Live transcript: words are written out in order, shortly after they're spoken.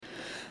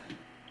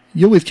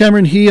You're with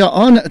Cameron here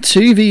on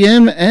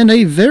 2VM, and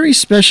a very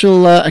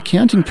special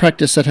accounting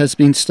practice that has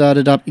been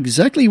started up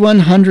exactly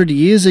 100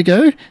 years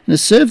ago and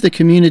has served the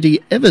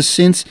community ever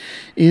since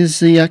is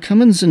the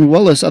Cummins and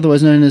Wallace,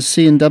 otherwise known as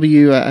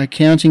C&W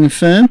accounting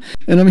firm.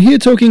 And I'm here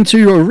talking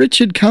to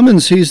Richard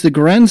Cummins, who's the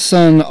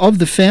grandson of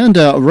the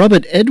founder,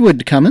 Robert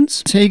Edward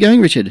Cummins. How are you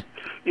going, Richard?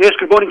 Yes,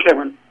 good morning,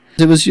 Cameron.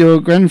 It was your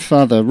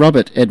grandfather,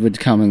 Robert Edward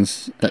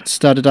Cummins, that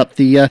started up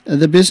the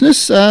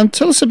business.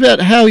 Tell us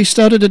about how he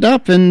started it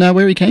up and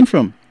where he came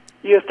from.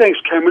 Yeah, thanks,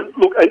 Cameron.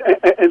 Look,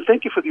 and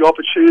thank you for the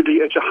opportunity.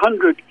 It's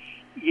 100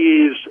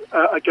 years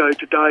ago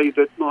today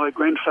that my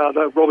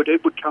grandfather, Robert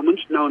Edward Cummins,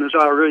 known as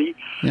RE,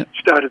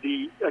 started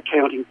the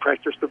accounting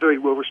practice, the very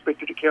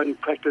well-respected accounting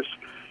practice,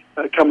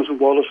 Cummins and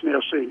Wallace, now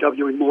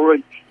C&W in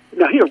Moree.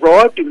 Now, he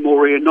arrived in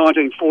Moree in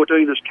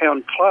 1914 as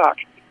town clerk.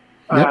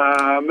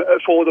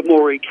 For the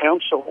Moree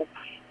Council,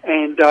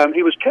 and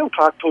he was town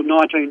clerk till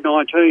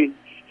 1919.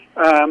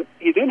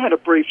 He then had a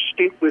brief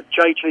stint with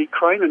J.T.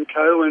 Crane &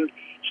 Co. and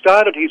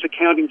started his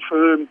accounting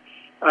firm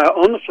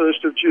on the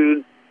 1st of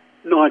June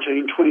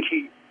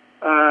 1920.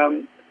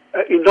 In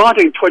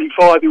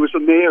 1925, he was the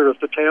mayor of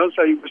the town,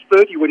 so he was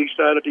 30 when he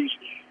started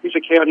his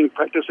accounting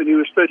practice, and he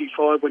was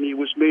 35 when he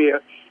was mayor,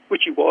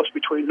 which he was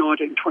between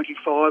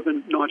 1925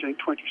 and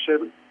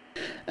 1927.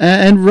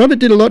 And Robert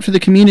did a lot for the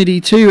community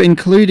too,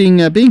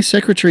 including being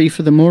secretary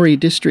for the Moree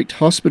District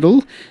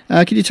Hospital.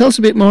 Can you tell us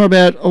a bit more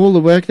about all the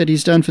work that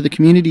he's done for the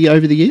community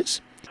over the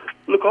years?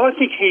 Look, I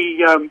think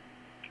he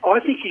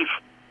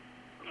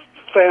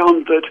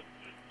found that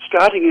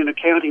starting an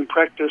accounting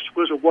practice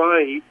was a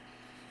way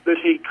that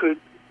he could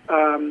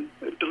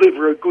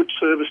deliver a good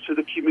service to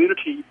the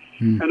community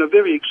and a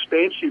very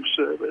expansive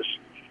service.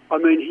 I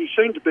mean, he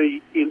seemed to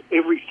be in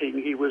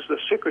everything. He was the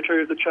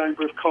secretary of the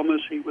Chamber of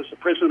Commerce. He was the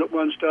president at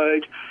one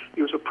stage.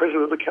 He was the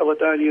president of the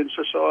Caledonian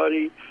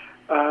Society.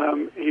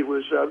 He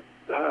was, in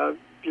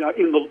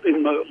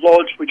the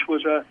lodge, which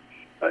was an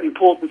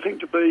important thing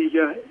to be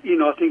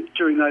in. I think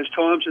during those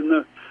times in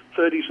the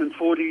 30s and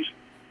 40s,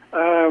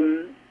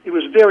 he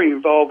was very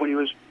involved when he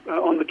was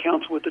on the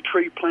council with the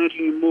tree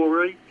planting in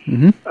Moree.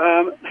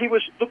 He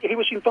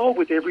was involved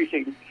with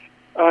everything,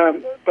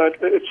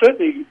 but it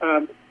certainly.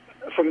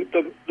 From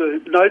the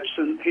notes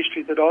and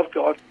history that I've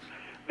got,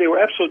 there were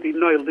absolutely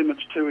no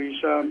limits to his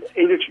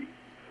energy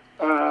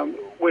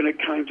when it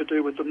came to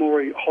do with the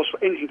Moree Hospital,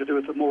 anything to do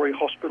with the Moree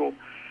Hospital.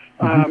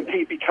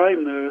 He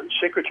became the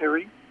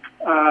secretary,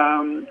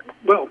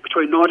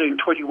 between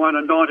 1921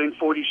 and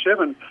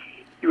 1947.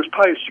 He was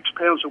paid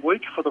 £6 a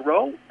week for the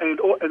role, and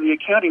the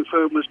accounting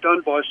firm was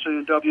done by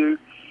C&W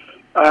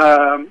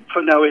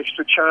for no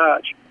extra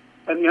charge.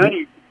 And the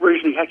only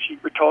reason he actually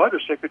retired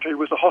as secretary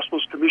was the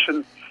Hospitals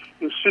Commission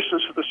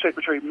insistence that the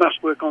secretary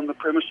must work on the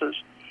premises.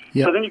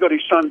 So then you got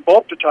his son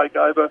Bob to take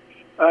over,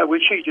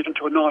 which he did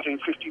until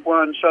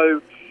 1951.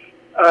 So,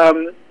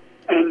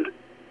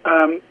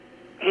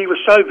 he was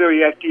so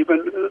very active,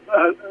 and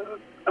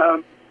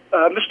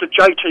Mr.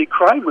 J.T.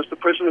 Crane was the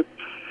president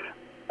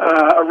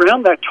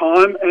around that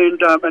time,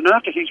 and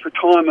after his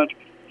retirement,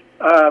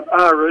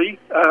 RE.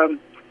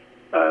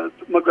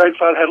 My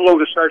grandfather had a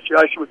long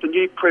association with the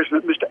new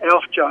president, Mr.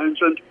 Alf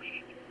Jones, and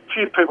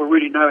few people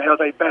really know how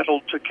they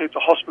battled to keep the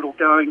hospital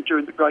going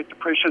during the Great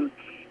Depression.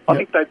 I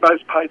think they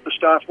both paid the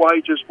staff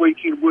wages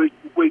week in,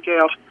 week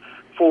out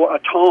for a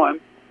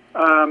time.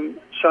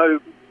 So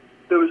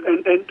there was,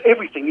 and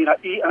everything,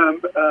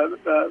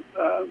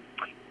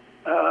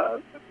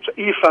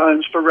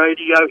 earphones for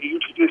radio he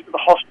introduced to the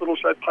hospital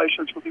so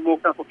patients would be more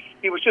comfortable.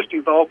 He was just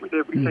involved with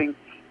everything.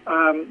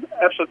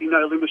 Absolutely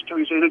no limits to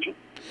his energy,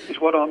 is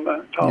what I'm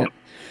told.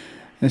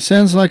 It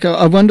sounds like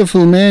a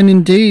wonderful man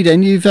indeed,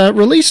 and you've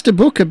released a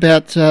book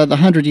about the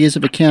 100 years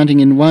of accounting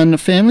in one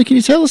family. Can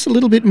you tell us a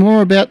little bit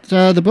more about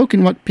the book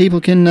and what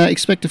people can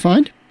expect to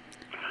find?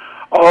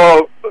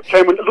 Oh,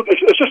 Cameron, look,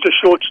 it's just a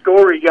short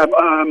story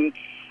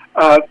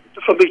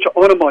for me to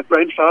honour my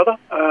grandfather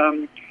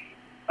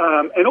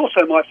and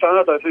also my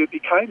father, who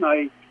became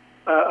a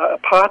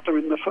partner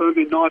in the firm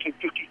in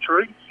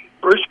 1953,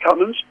 Bruce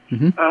Cummins,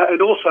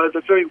 and also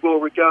the very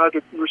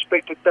well-regarded and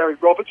respected Barry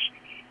Roberts,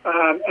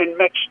 and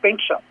Max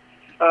Spencer,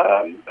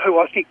 who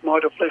I think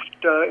might have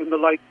left in the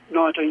late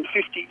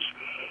 1950s.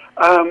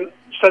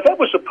 So that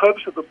was the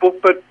purpose of the book,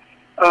 but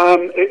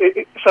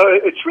so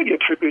it's really a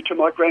tribute to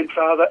my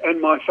grandfather and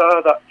my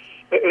father.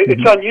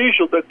 It's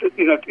unusual that,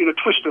 in a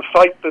twist of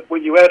fate, that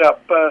when you add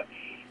up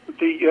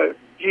the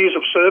years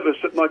of service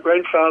that my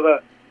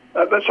grandfather,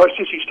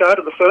 since he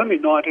started the firm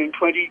in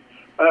 1920,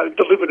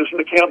 delivered as an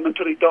accountant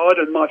until he died,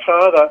 and my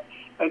father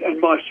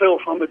and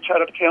myself, I'm a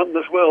chartered accountant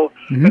as well.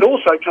 It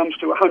also comes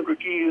to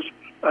 100 years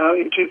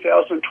in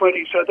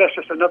 2020, so that's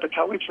just another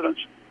coincidence.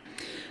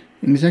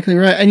 Exactly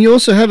right. And you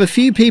also have a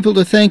few people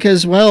to thank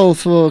as well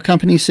for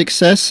company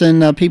success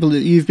and people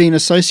that you've been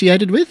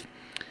associated with?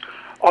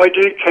 I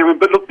do, Cameron,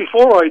 but look,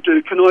 before I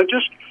do, can I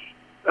just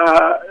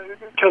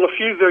tell a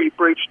few very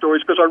brief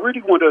stories, because I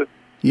really want to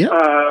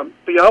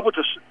be able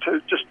to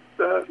just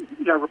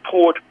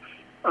report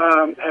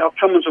how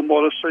Cummins and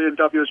Wallace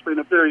C&W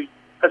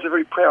has a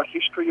very proud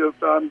history of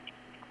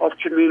of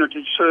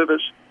community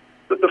service.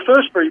 But the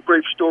first very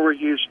brief story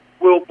is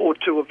World War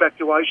II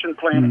evacuation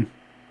planning.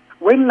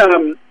 When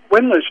the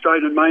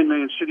Australian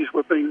mainland cities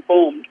were being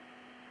bombed,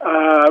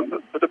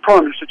 the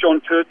Prime Minister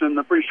John Curtin and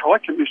the British High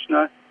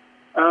Commissioner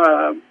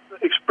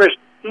expressed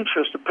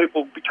interest that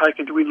people be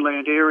taken to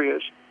inland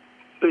areas.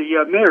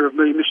 The Mayor of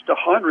me, Mr.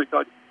 Heinrich,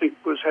 I think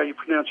was how you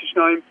pronounce his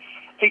name,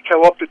 he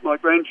co-opted my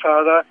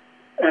grandfather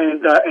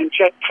and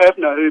Jack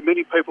Kavanagh, who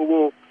many people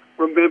will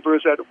remember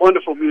as that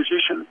wonderful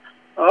musician.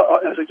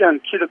 As a young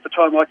kid at the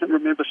time, I can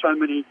remember so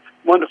many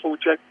wonderful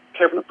Jack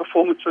Kavanagh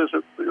performances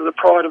at the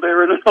Pride of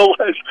Erin and all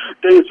those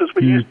dances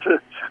we used to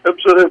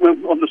observe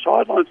on the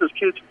sidelines as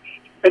kids.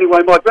 Anyway,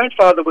 my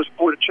grandfather was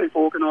appointed chief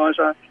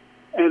organiser,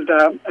 and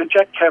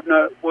Jack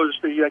Kavanagh was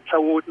the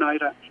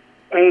coordinator.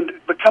 And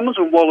the Cummins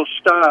and Wallace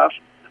staff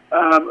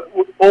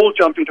all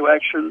jumped into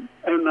action,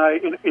 and they,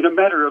 in a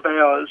matter of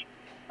hours,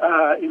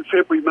 in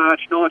February,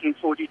 March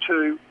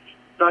 1942,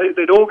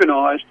 they'd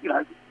organised,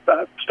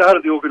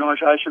 started the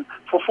organisation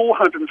for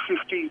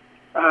 450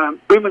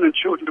 women and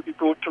children to be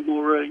brought to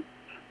Moree.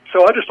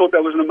 So I just thought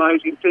that was an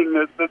amazing thing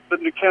that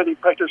the accounting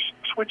practice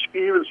switched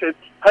gear and said,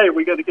 hey,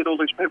 we're going to get all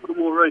these people to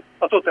Moree.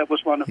 I thought that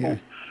was wonderful. Yeah.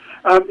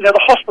 Now, the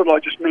hospital I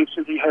just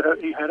mentioned,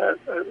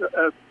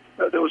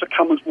 there was a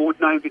Cummins ward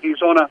named in his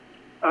honour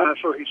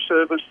for his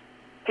service.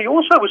 He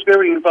also was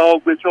very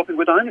involved with helping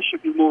with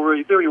ownership in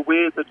Moree, very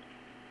aware that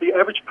the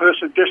average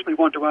person desperately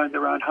wanted to own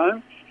their own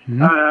home.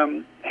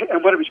 And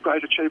one of his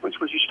great achievements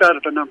was he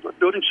started a number of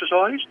building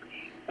societies,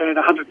 and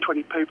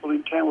 120 people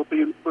in town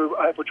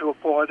were able to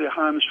acquire their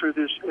homes through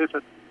this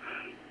effort.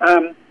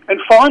 And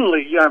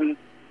finally, in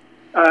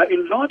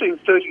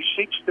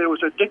 1936, there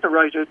was a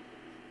decorated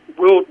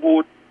World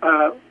War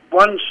I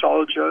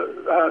soldier,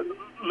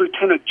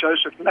 Lieutenant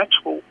Joseph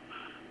Maxwell,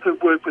 who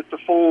worked with the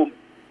Form.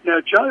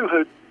 Now, Joe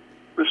had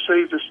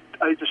received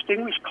a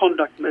Distinguished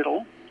Conduct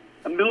Medal,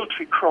 a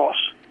Military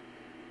Cross,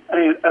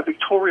 and a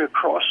Victoria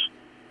Cross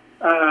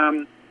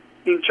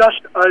in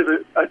just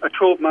over a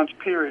 12-month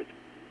period.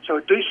 So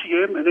a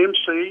DCM, an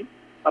MC,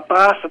 a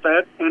bar for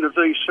that, and a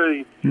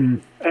VC.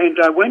 And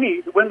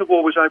when the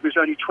war was over, he was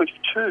only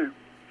 22,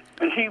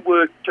 and he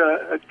worked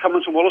at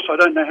Cummins and Wallace. I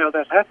don't know how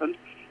that happened,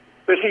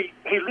 but he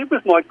lived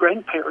with my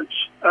grandparents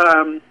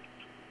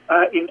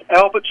in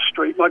Albert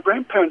Street. My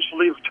grandparents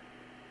lived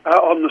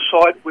on the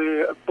site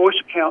where Boyce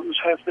Accountants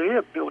have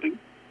their building,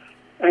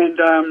 and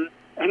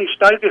he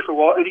stayed there for a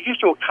while, and he used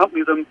to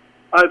accompany them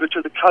over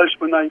to the coast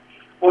when they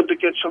wanted to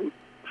get some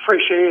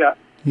fresh air.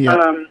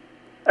 Yeah.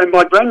 And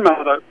my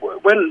grandmother,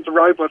 when the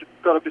road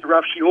got a bit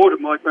rough, she ordered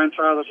my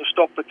grandfather to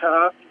stop the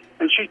car,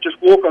 and she'd just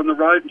walk on the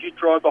road and he'd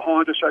drive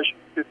behind her so she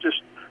could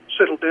just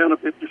settle down a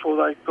bit before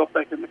they got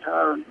back in the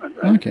car and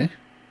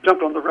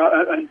jumped on the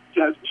road and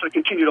so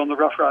continued on the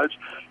rough roads.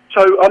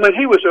 So, I mean,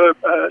 he was a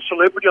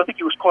celebrity. I think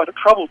he was quite a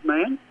troubled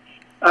man.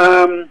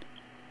 My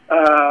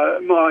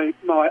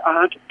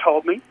aunt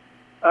told me,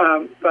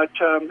 but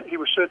he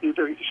was certainly a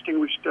very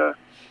distinguished man.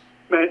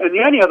 And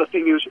the only other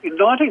thing is, in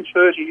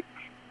 1930,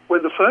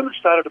 when the firm had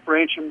started a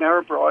branch in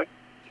Narrabri,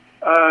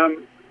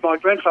 my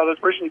grandfather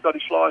had recently got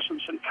his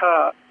licence and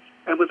car,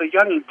 and with a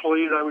young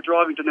employee, they were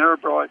driving to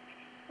Narrabri,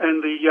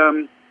 and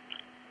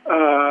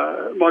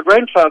my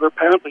grandfather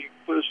apparently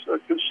was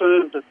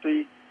concerned that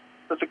the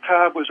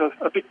car was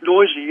a bit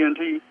noisy, and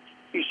he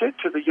said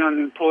to the young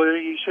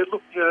employee, he said,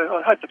 look,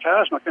 I hope the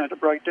car's not going to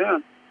break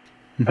down.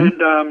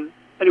 And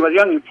anyway, the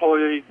young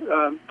employee,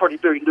 probably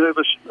very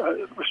nervous,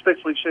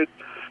 respectfully said,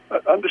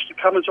 Mr.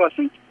 Cummins, I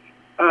think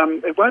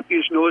it won't be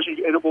as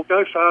noisy and it will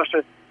go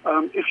faster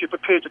if you're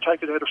prepared to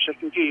take it out of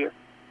second gear.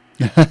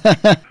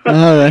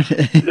 All right.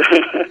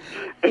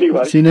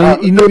 Anyway. So you know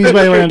his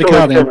way around a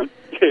car then.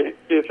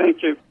 Yeah,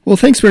 thank you. Well,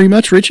 thanks very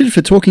much, Richard,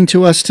 for talking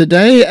to us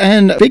today,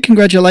 and big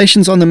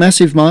congratulations on the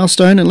massive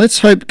milestone, and let's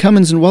hope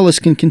Cummins and Wallace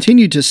can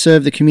continue to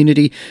serve the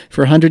community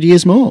for 100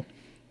 years more.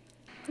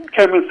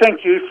 Cameron,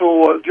 thank you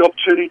for the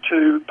opportunity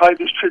to pay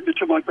this tribute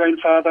to my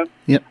grandfather.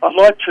 Yep. I'd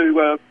like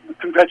to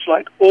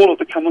congratulate all of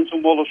the Cummins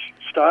and Wallace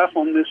staff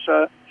on this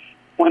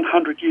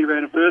 100-year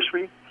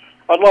anniversary.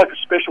 I'd like a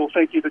special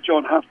thank you to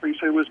John Humphreys,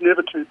 who was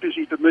never too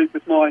busy to meet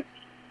with my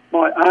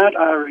aunt,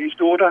 Ari's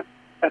daughter,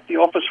 at the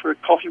office for a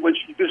coffee when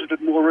she visited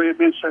Moree. It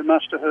meant so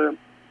much to her.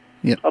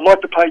 Yep. I'd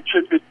like to pay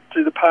tribute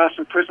to the past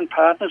and present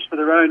partners for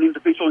their own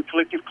individual and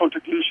collective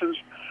contributions,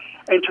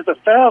 and to the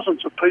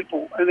thousands of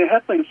people, and there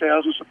have been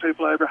thousands of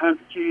people over 100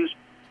 years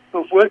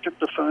who have worked at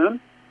the firm,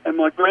 and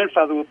my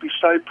grandfather would be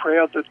so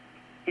proud that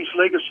his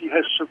legacy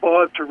has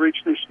survived to reach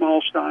this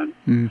milestone.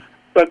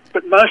 But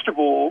most of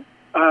all,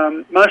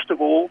 I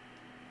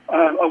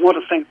want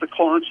to thank the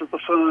clients of the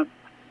firm,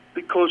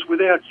 because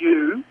without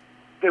you,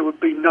 there would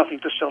be nothing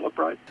to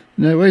celebrate.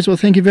 No worries. Well,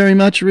 thank you very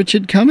much,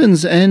 Richard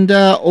Cummins, and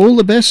all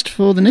the best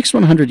for the next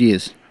 100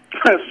 years.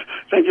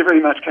 Thank you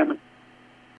very much, Cameron.